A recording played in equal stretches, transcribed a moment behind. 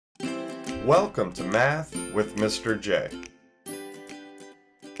Welcome to Math with Mr. J.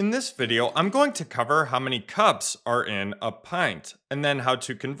 In this video, I'm going to cover how many cups are in a pint, and then how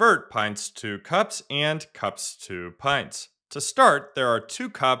to convert pints to cups and cups to pints. To start, there are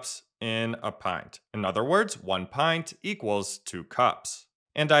 2 cups in a pint. In other words, 1 pint equals 2 cups.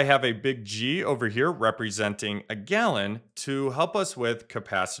 And I have a big G over here representing a gallon to help us with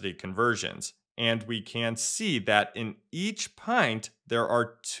capacity conversions. And we can see that in each pint, there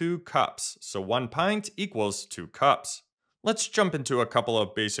are 2 cups. So 1 pint equals 2 cups. Let's jump into a couple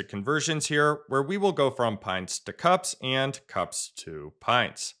of basic conversions here, where we will go from pints to cups and cups to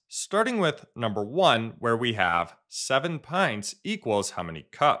pints. Starting with number 1, where we have 7 pints equals how many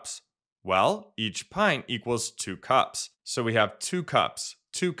cups? Well, each pint equals 2 cups. So we have 2 cups,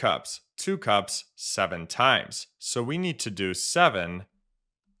 2 cups, 2 cups, 7 times. So we need to do 7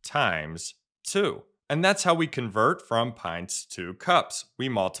 times 2. And that's how we convert from pints to cups. We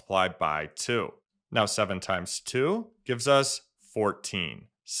multiply by 2. Now 7 times 2 gives us 14.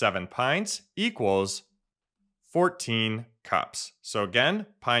 7 pints equals 14 cups. So again,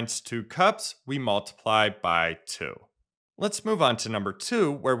 pints to cups, we multiply by 2. Let's move on to number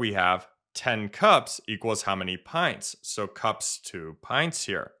 2, where we have 10 cups equals how many pints? So cups to pints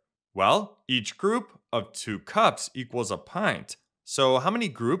here. Well, each group of 2 cups equals a pint. So how many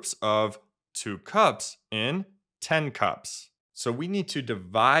groups of 2 cups in 10 cups? So we need to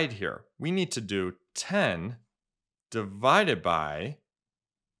divide here. We need to do 10 divided by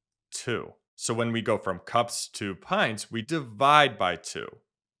 2. So when we go from cups to pints, we divide by 2.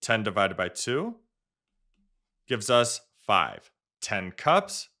 10 divided by 2 gives us 5. 10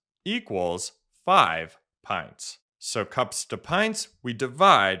 cups equals 5 pints. So cups to pints, we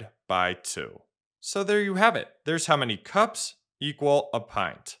divide by 2. So there you have it. There's how many cups equal a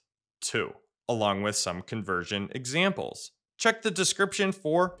pint. 2, along with some conversion examples. Check the description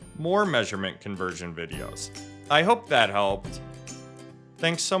for more measurement conversion videos. I hope that helped.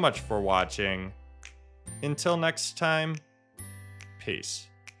 Thanks so much for watching. Until next time, peace.